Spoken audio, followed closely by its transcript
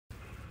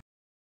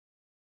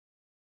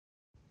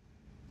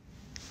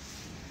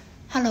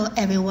Hello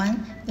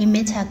everyone, we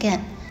meet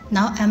again.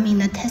 Now I'm in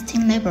the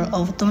testing lab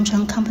of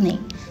DongCheng company.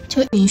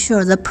 To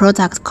ensure the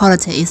product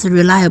quality is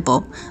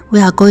reliable, we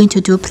are going to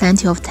do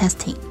plenty of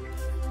testing.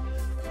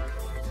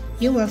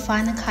 You will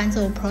find kinds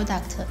of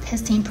product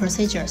testing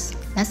procedures.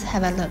 Let's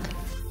have a look.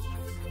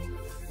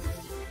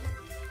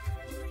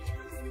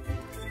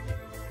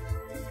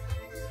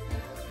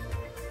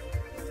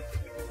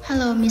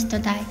 Hello,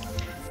 Mr. Dai.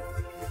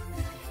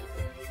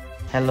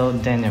 Hello,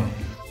 Daniel.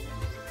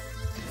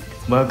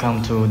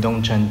 Welcome to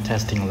DongCheng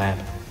Testing Lab.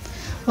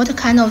 What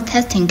kind of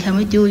testing can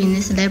we do in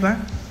this lab?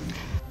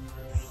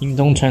 In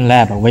DongCheng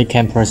Lab, we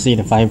can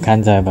proceed 5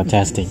 kinds of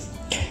testing.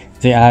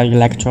 They are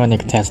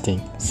electronic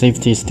testing,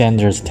 safety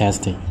standards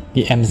testing,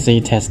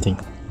 EMC testing,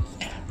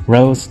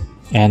 ROHS,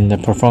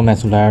 and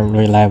performance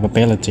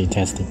reliability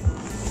testing.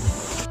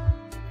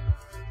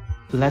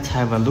 Let's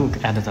have a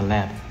look at the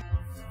lab.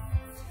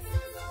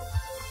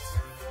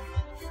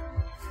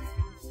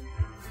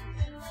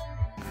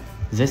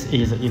 This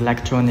is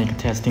electronic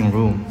testing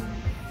room.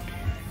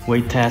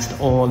 We test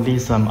all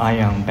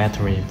lithium-ion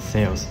battery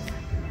cells,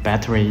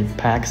 battery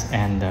packs,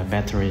 and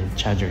battery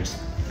chargers.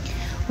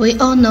 We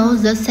all know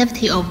the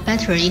safety of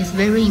battery is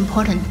very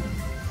important.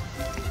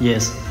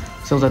 Yes,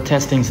 so the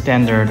testing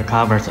standard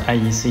covers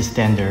IEC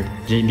standard,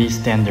 GB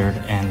standard,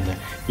 and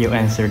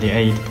UN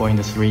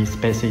 38.3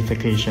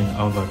 specification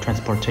of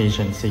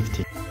transportation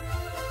safety.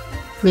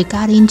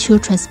 Regarding to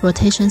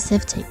transportation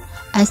safety,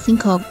 I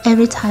think of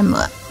every time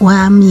when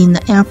I'm in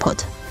the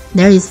airport,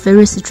 there is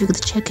very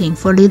strict checking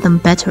for lithium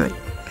battery.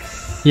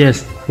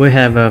 Yes, we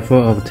have a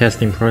full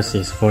testing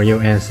process for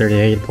UN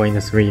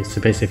 38.3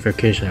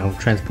 specification of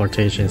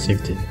transportation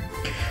safety,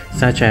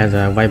 such as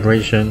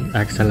vibration,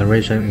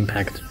 acceleration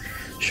impact,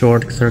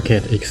 short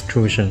circuit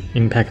extrusion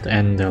impact,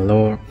 and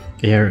low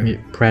air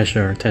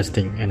pressure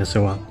testing, and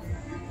so on.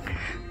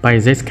 By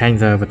this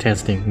kind of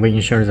testing, we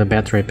ensure the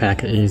battery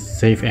pack is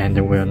safe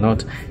and will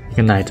not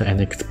ignite and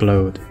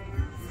explode.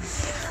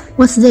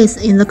 What's this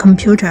in the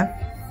computer?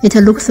 It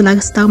looks like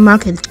a stock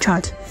market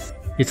chart.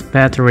 It's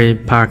battery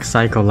pack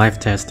cycle life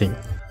testing.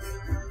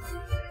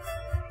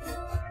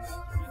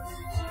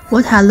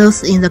 What are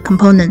those in the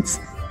components?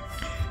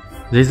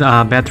 These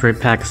are battery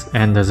packs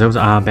and those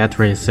are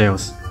battery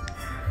cells.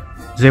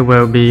 They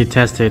will be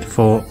tested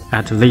for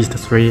at least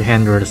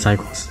 300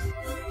 cycles.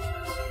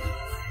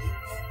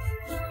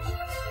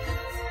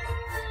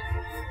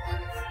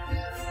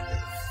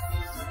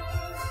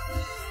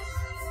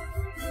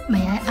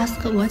 May I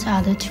ask what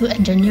are the two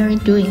engineers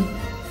doing?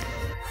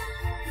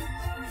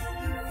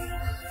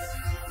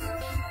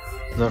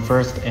 The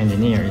first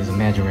engineer is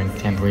measuring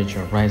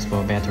temperature rise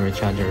for battery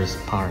chargers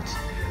parts.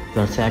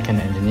 The second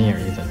engineer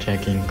is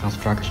checking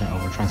construction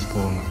of a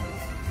transformer.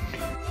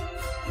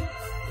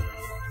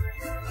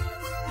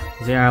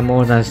 There are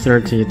more than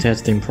 30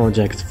 testing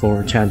projects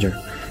for charger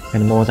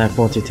and more than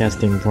 40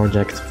 testing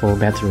projects for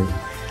battery.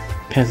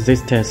 Past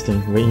this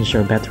testing, we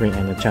ensure battery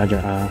and charger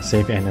are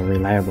safe and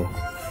reliable.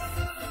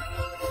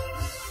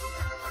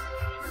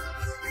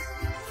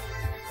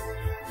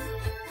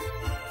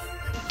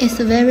 It's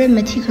very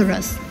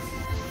meticulous.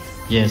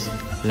 Yes,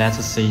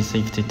 let's see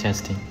safety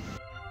testing.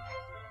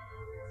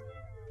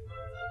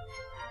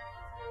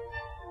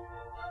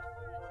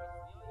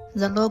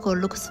 The logo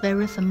looks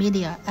very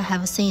familiar. I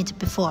have seen it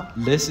before.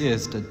 This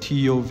is the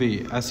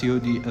TÜV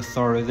SÜD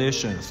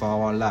authorization for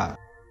our lab.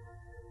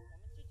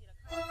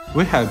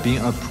 We have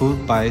been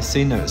approved by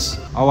CNAS.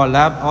 Our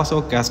lab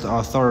also gets the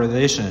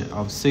authorization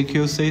of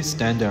CQC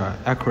standard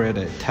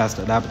accredited test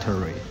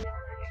laboratory.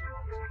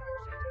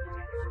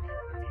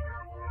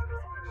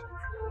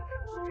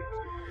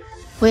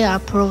 We are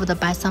approved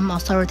by some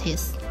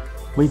authorities.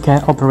 We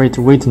can operate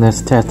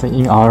witness testing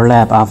in our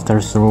lab after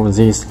through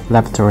this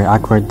laboratory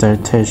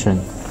accreditation.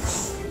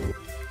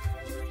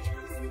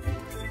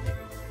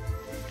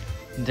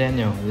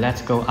 Daniel,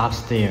 let's go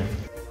upstairs.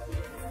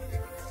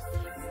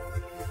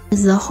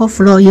 Is the whole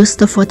floor used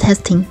for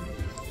testing?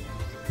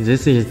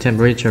 This is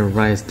temperature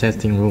rise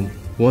testing room.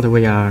 What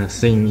we are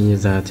seeing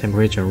is a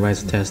temperature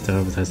rise test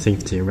of the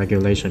safety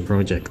regulation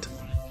project.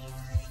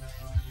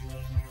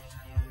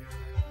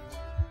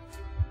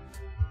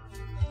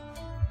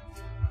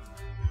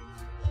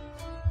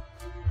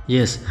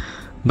 Yes,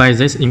 by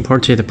this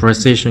imported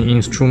precision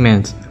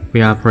instrument,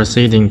 we are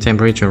proceeding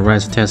temperature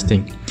rise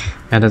testing.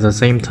 At the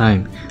same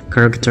time,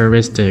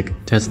 characteristic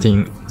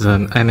testing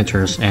the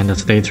ammeters and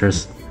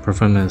stators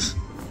performance.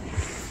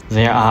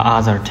 There are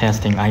other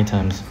testing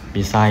items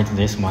besides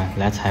this one.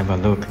 Let's have a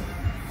look.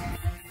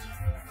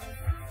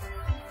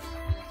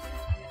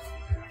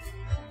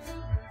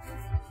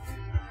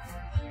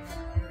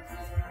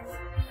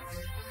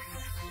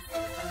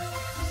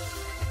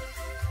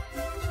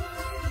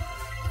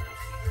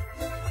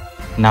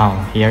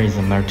 Now, here is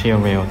the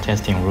material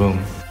testing room.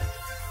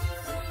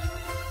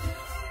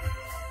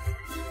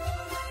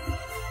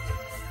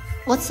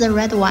 What's the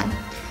red one?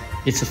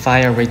 It's a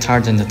fire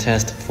retardant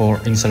test for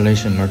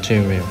insulation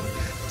material.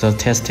 The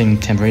testing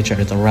temperature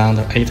is around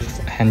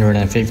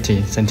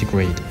 850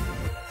 centigrade.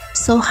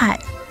 So high,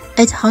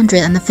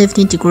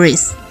 850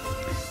 degrees.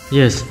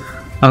 Yes,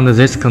 Under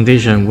this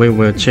condition, we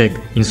will check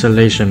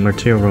insulation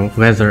material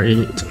whether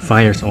it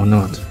fires or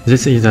not.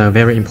 This is a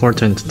very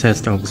important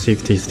test of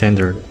safety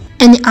standard.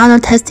 Any other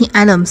testing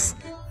items?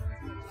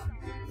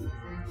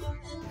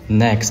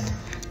 Next,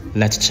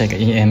 let's check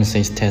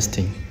EMC's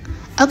testing.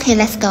 Okay,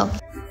 let's go.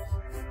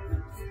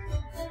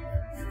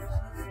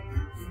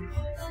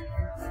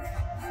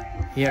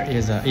 Here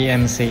is the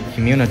EMC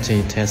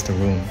immunity test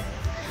room.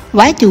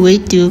 Why do we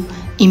do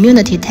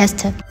immunity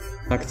test?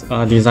 Products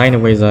are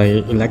designed with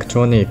an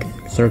electronic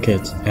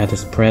circuit at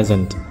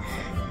present.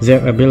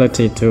 Their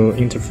ability to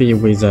interfere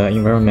with the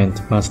environment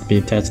must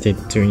be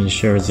tested to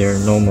ensure their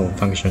normal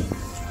function.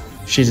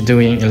 She's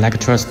doing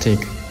electrostatic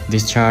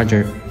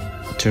discharger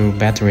to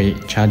battery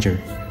charger.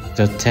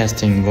 The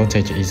testing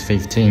voltage is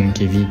 15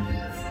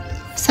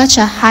 kV. Such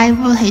a high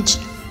voltage.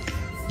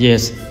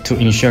 Yes, to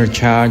ensure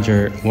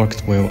charger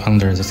works well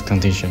under this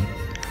condition.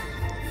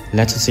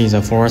 Let's see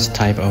the fourth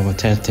type of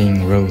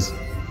testing rules.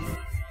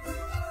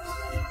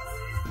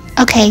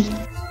 Okay.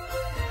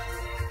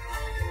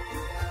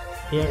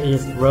 Here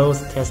is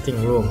Rose testing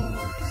room.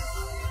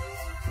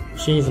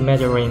 She is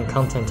measuring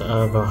content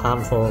of a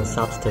harmful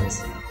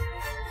substance.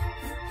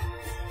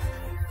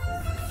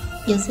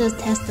 Is this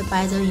tested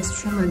by the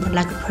instrument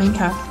like a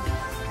printer?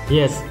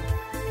 Yes,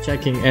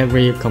 checking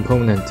every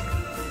component.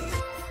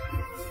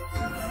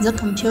 The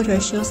computer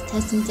shows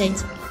testing date.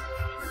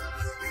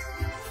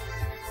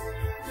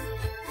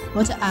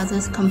 What are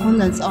these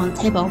components on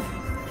table?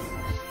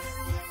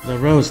 The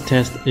ROHS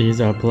test is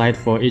applied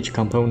for each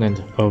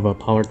component of a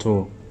power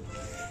tool.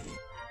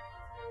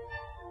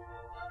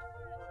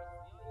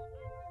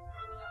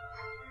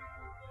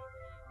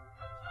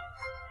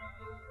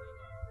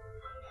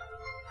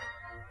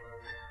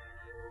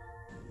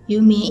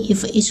 You mean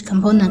if each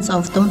component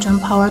of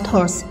DongCheng power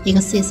tools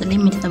exceeds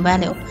limited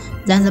value,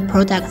 then the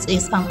product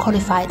is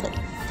unqualified?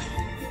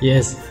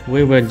 Yes,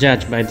 we will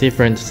judge by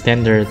different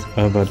standards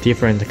of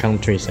different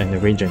countries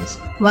and regions.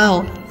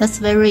 Wow, that's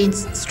very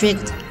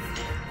strict.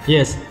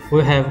 Yes,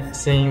 we have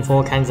seen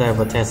 4 kinds of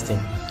testing.